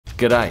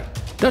G'day.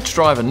 Dutch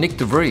driver Nyck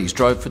De Vries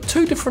drove for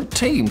two different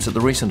teams at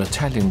the recent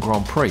Italian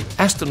Grand Prix.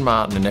 Aston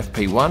Martin in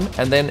FP1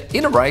 and then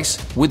in a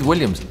race with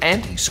Williams,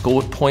 and he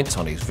scored points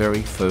on his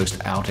very first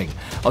outing.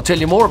 I'll tell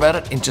you more about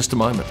it in just a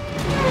moment.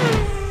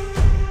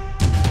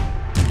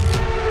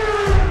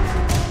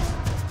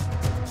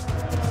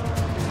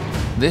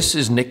 This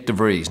is Nyck De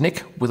Vries,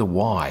 Nyck with a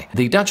Y.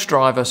 The Dutch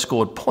driver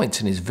scored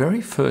points in his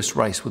very first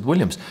race with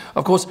Williams.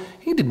 Of course,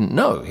 he didn't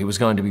know he was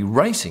going to be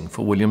racing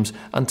for Williams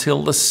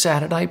until the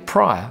Saturday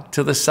prior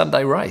to the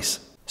Sunday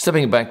race.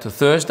 Stepping back to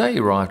Thursday, he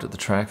arrived at the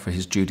track for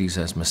his duties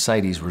as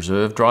Mercedes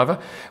reserve driver,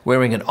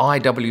 wearing an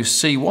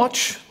IWC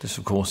watch. This,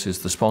 of course, is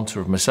the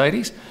sponsor of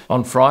Mercedes.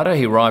 On Friday,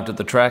 he arrived at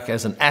the track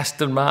as an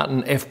Aston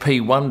Martin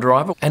FP1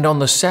 driver. And on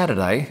the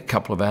Saturday, a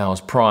couple of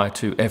hours prior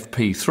to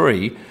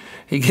FP3,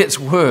 he gets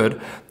word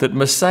that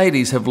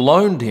Mercedes have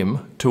loaned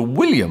him to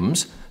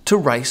Williams to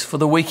race for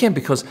the weekend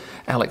because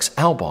Alex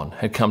Albon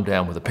had come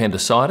down with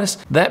appendicitis.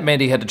 That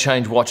meant he had to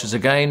change watches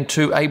again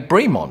to a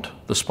Bremont,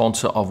 the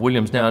sponsor of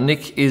Williams. Now,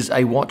 Nyck is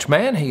a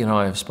watchman. He and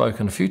I have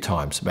spoken a few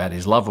times about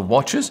his love of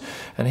watches,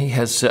 and he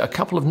has a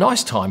couple of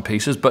nice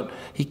timepieces, but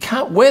he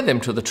can't wear them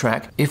to the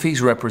track if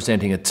he's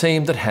representing a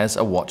team that has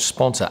a watch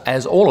sponsor,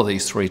 as all of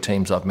these three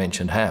teams I've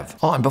mentioned have.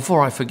 Oh, and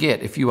before I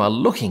forget, if you are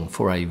looking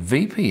for a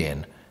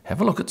VPN, have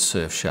a look at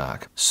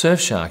Surfshark.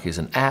 Surfshark is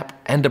an app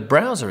and a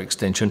browser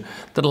extension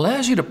that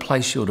allows you to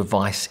place your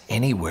device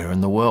anywhere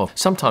in the world.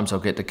 Sometimes I'll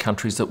get to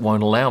countries that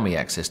won't allow me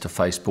access to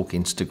Facebook,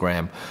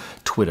 Instagram,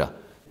 Twitter.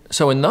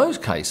 So in those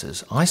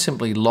cases, I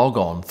simply log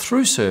on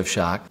through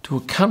Surfshark to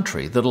a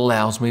country that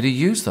allows me to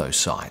use those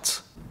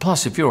sites.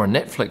 Plus, if you're a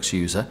Netflix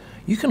user,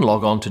 you can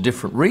log on to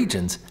different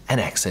regions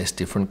and access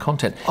different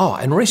content. Oh,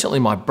 and recently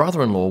my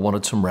brother-in-law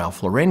wanted some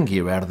Ralph Lauren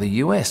gear out of the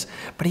US,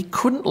 but he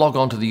couldn't log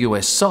on to the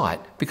US site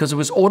because it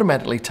was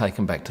automatically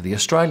taken back to the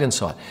Australian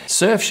site.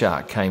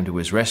 Surfshark came to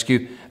his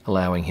rescue,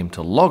 allowing him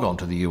to log on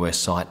to the US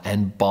site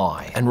and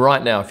buy. And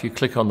right now, if you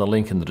click on the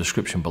link in the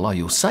description below,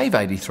 you'll save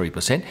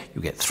 83%,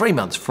 you'll get 3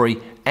 months free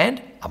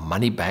and a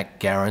money-back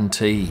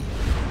guarantee.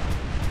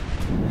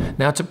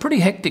 Now, it's a pretty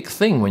hectic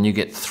thing when you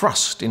get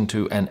thrust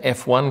into an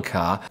F1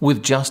 car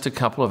with just a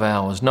couple of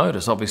hours'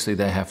 notice. Obviously,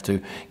 they have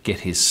to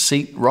get his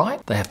seat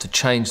right. They have to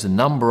change the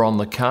number on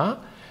the car.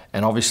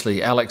 And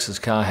obviously, Alex's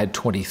car had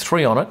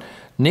 23 on it.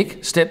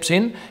 Nyck steps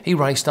in. He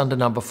raced under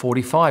number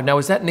 45. Now,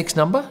 is that Nyck's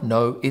number?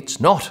 No,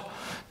 it's not.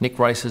 Nyck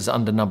races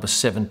under number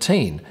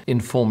 17 in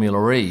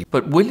Formula E,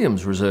 but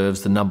Williams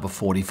reserves the number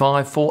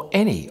 45 for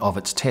any of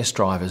its test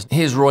drivers.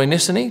 Here's Roy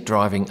Nissany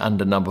driving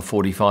under number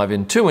 45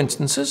 in two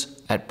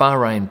instances, at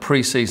Bahrain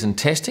pre-season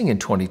testing in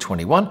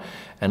 2021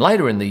 and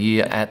later in the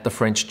year at the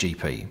French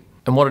GP.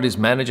 And what did his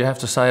manager have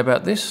to say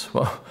about this?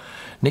 Well,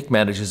 Nyck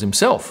manages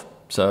himself.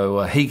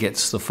 So he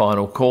gets the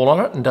final call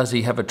on it. And does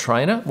he have a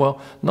trainer? Well,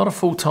 not a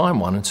full-time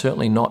one, and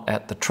certainly not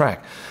at the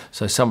track.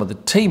 So some of the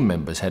team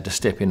members had to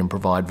step in and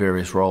provide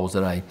various roles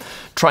that a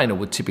trainer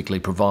would typically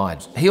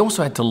provide. He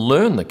also had to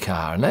learn the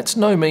car, and that's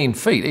no mean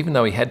feat, even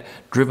though he had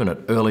driven it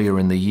earlier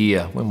in the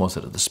year. When was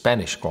it? At the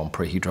Spanish Grand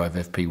Prix, he drove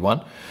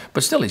FP1.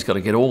 But still, he's got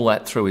to get all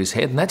that through his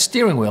head. And that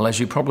steering wheel,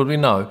 as you probably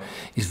know,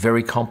 is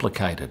very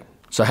complicated.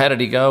 So how did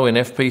he go in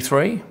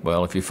FP3?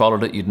 Well, if you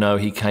followed it, you'd know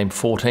he came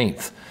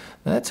 14th.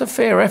 Now, that's a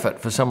fair effort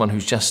for someone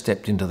who's just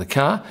stepped into the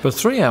car. But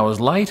 3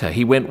 hours later,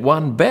 he went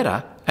one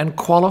better and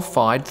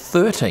qualified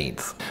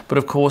 13th. But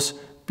of course,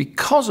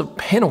 because of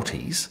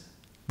penalties,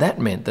 that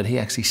meant that he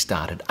actually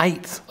started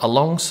 8th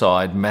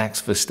alongside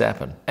Max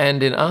Verstappen.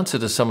 And in answer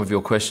to some of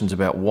your questions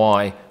about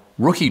why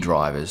rookie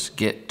drivers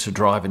get to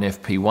drive in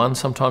FP1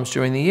 sometimes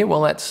during the year,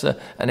 well, that's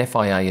an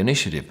FIA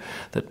initiative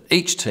that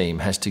each team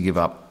has to give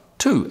up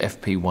 2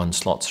 FP1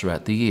 slots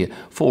throughout the year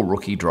for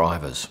rookie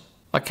drivers.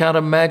 I can't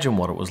imagine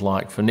what it was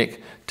like for Nyck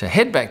to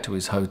head back to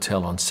his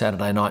hotel on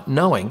Saturday night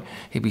knowing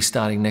he'd be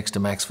starting next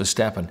to Max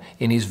Verstappen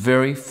in his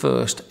very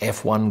first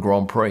F1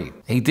 Grand Prix.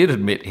 He did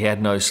admit he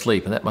had no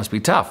sleep, and that must be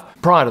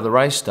tough. Prior to the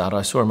race start,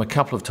 I saw him a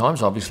couple of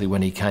times. Obviously,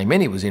 when he came in,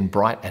 he was in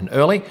bright and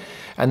early.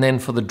 And then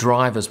for the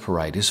drivers'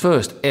 parade, his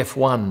first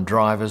F1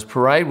 drivers'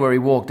 parade, where he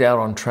walked out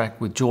on track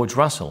with George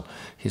Russell,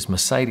 his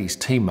Mercedes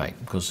teammate,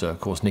 because, of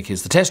course, Nyck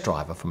is the test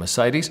driver for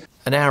Mercedes.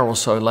 An hour or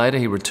so later,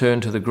 he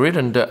returned to the grid,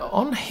 and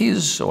on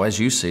his, or as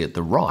you see at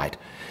the right,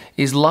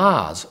 is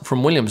Lars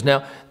from Williams.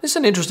 Now, this is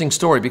an interesting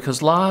story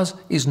because Lars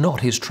is not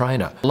his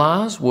trainer.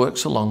 Lars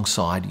works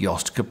alongside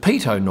Jost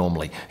Capito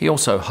normally. He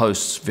also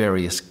hosts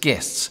various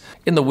guests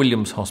in the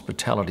Williams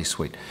hospitality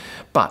suite.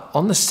 But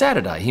on the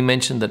Saturday, he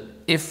mentioned that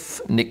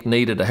if Nyck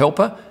needed a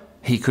helper,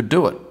 he could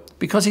do it.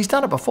 Because he's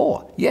done it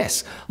before.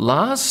 Yes,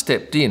 Lars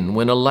stepped in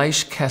when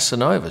Aleix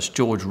Casanovas,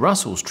 George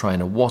Russell's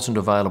trainer, wasn't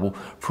available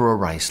for a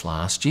race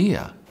last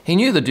year. He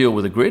knew the deal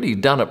with the grid,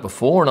 he'd done it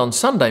before, and on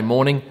Sunday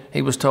morning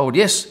he was told,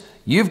 yes,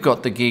 you've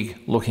got the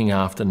gig looking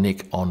after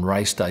Nyck on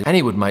race day. And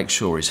he would make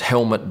sure his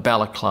helmet,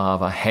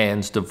 balaclava,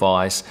 hands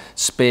device,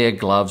 spare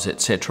gloves,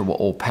 etc. were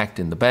all packed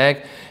in the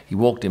bag. He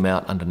walked him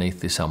out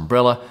underneath this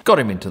umbrella, got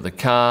him into the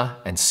car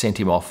and sent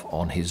him off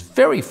on his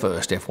very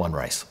first F1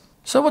 race.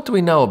 So what do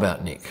we know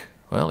about Nyck?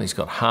 Well, he's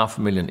got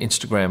 500,000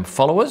 Instagram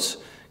followers,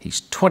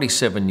 He's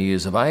 27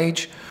 years of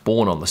age,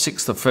 born on the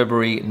 6th of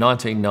February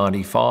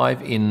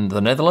 1995 in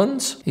the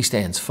Netherlands. He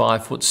stands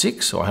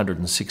 5'6" or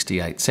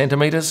 168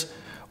 centimetres,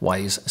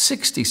 weighs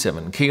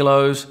 67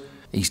 kilos.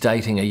 He's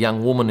dating a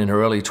young woman in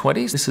her early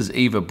 20s. This is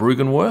Eva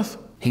Brugenworth.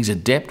 He's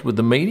adept with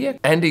the media,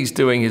 and he's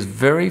doing his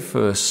very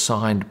first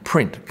signed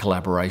print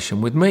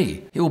collaboration with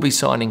me. He will be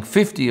signing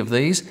 50 of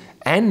these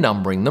and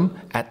numbering them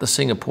at the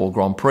Singapore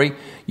Grand Prix.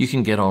 You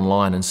can get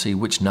online and see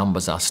which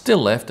numbers are still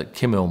left at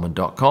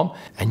kimillman.com,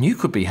 and you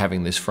could be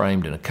having this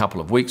framed in a couple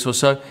of weeks or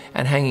so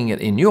and hanging it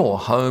in your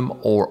home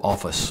or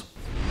office.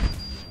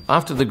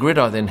 After the grid,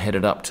 I then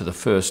headed up to the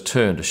first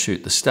turn to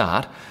shoot the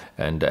start.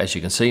 And as you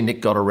can see, Nyck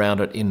got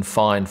around it in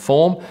fine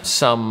form.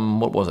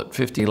 Some,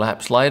 50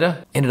 laps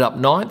later, ended up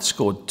 9th,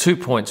 scored 2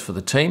 points for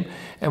the team,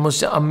 and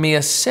was a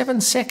mere 7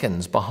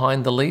 seconds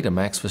behind the leader,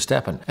 Max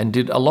Verstappen, and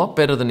did a lot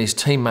better than his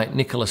teammate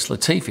Nicholas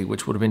Latifi,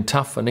 which would have been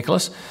tough for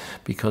Nicholas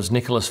because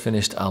Nicholas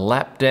finished a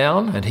lap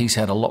down and he's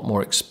had a lot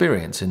more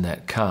experience in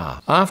that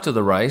car. After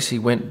the race, he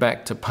went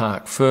back to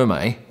Parc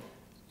Ferme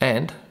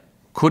and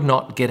could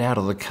not get out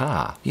of the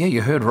car. Yeah,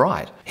 you heard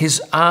right.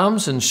 His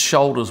arms and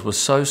shoulders were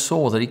so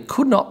sore that he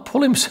could not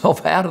pull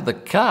himself out of the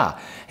car.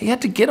 He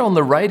had to get on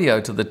the radio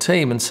to the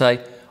team and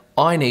say,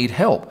 "I need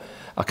help."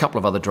 A couple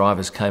of other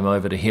drivers came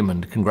over to him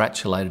and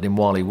congratulated him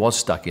while he was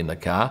stuck in the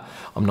car.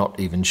 I'm not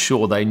even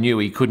sure they knew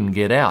he couldn't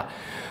get out.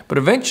 But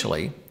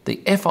eventually,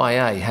 the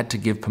FIA had to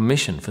give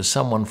permission for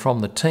someone from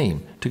the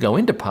team to go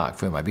into Parc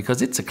Ferme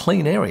because it's a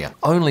clean area.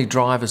 Only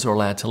drivers are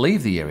allowed to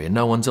leave the area.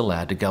 No one's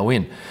allowed to go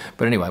in.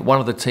 But anyway, one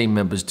of the team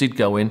members did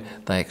go in.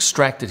 They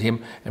extracted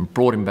him and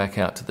brought him back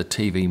out to the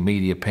TV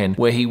media pen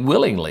where he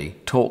willingly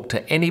talked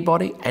to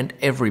anybody and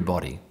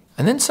everybody.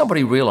 And then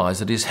somebody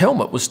realised that his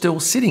helmet was still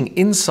sitting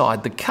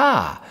inside the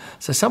car.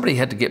 So somebody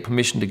had to get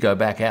permission to go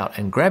back out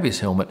and grab his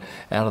helmet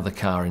out of the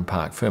car in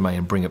Parc Ferme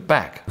and bring it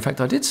back. In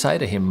fact, I did say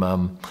to him,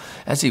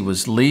 as he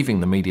was leaving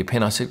the media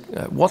pen, I said,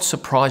 "What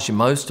surprised you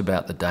most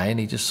about the day?" And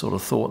he just sort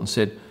of thought and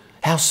said,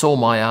 "How sore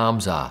my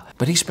arms are."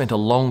 But he spent a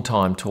long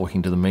time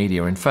talking to the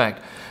media. In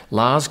fact,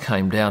 Lars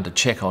came down to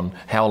check on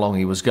how long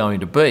he was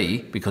going to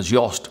be because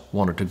Jost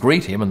wanted to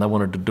greet him and they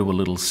wanted to do a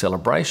little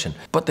celebration.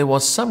 But there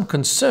was some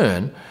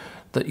concern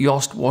that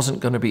Jost wasn't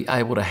going to be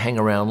able to hang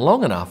around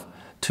long enough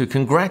to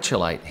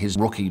congratulate his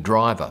rookie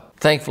driver.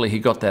 Thankfully, he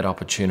got that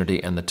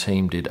opportunity and the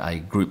team did a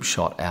group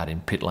shot out in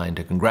pit lane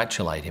to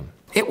congratulate him.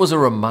 It was a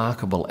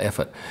remarkable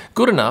effort,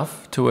 good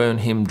enough to earn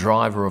him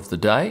Driver of the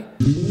Day.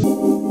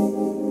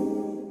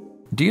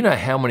 Do you know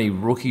how many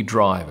rookie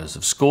drivers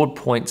have scored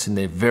points in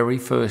their very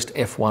first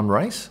F1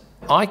 race?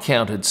 I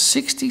counted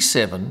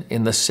 67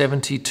 in the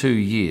 72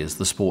 years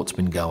the sport's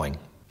been going.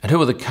 And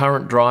who are the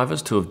current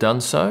drivers to have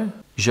done so?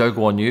 Zhou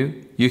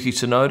Guanyu, Yuki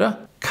Tsunoda,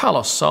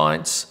 Carlos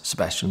Sainz,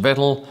 Sebastian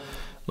Vettel,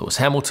 Lewis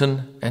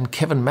Hamilton, and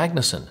Kevin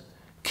Magnussen.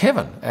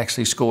 Kevin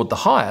actually scored the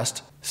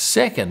highest,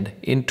 second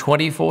in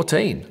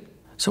 2014.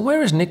 So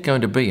where is Nyck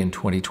going to be in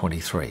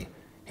 2023?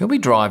 He'll be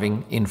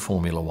driving in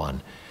Formula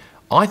One.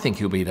 I think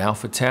he'll be at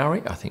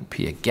AlphaTauri. I think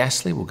Pierre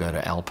Gasly will go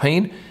to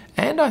Alpine,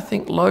 and I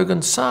think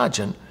Logan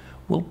Sargent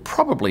will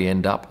probably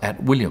end up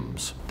at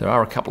Williams. There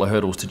are a couple of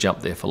hurdles to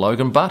jump there for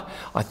Logan, but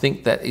I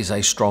think that is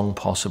a strong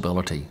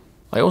possibility.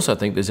 I also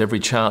think there's every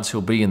chance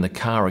he'll be in the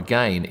car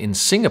again in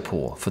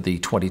Singapore for the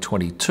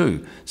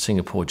 2022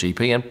 Singapore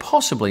GP and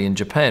possibly in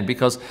Japan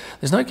because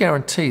there's no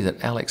guarantee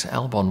that Alex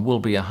Albon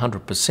will be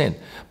 100%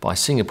 by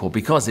Singapore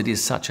because it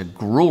is such a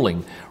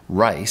grueling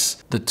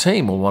race. The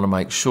team will want to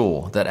make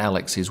sure that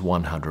Alex is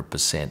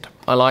 100%.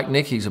 I like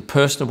Nyck. He's a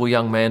personable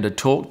young man to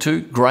talk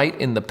to, great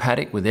in the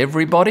paddock with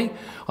everybody.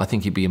 I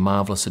think he'd be a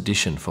marvellous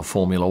addition for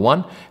Formula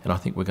One and I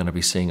think we're going to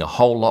be seeing a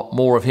whole lot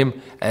more of him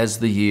as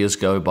the years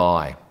go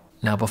by.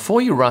 Now,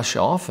 before you rush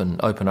off and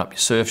open up your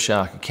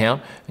Surfshark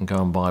account and go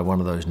and buy one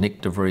of those Nyck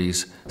De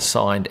Vries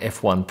signed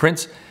F1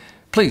 prints,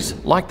 please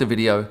like the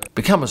video,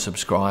 become a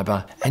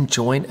subscriber and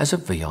join as a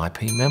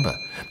VIP member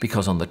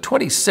because on the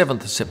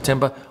 27th of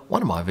September,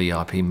 one of my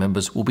VIP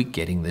members will be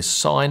getting this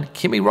signed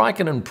Kimi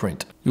Räikkönen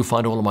print. You'll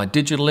find all of my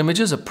digital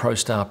images at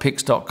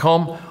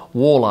prostarpics.com,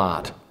 wall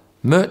art,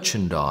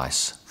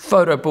 merchandise,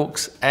 photo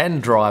books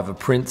and driver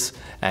prints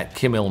at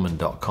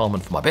kimillman.com.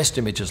 And for my best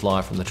images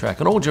live from the track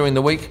and all during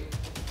the week,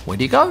 where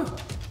do you go?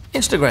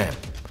 Instagram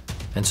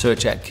and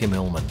search at Kim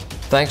Illman.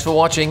 Thanks for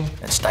watching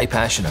and stay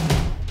passionate.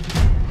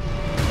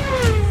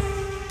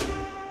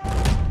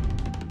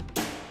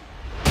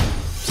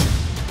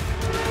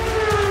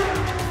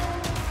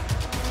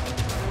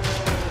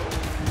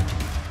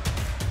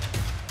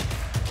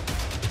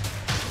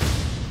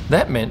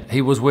 That meant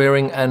he was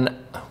wearing an,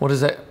 what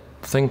is that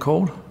thing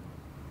called?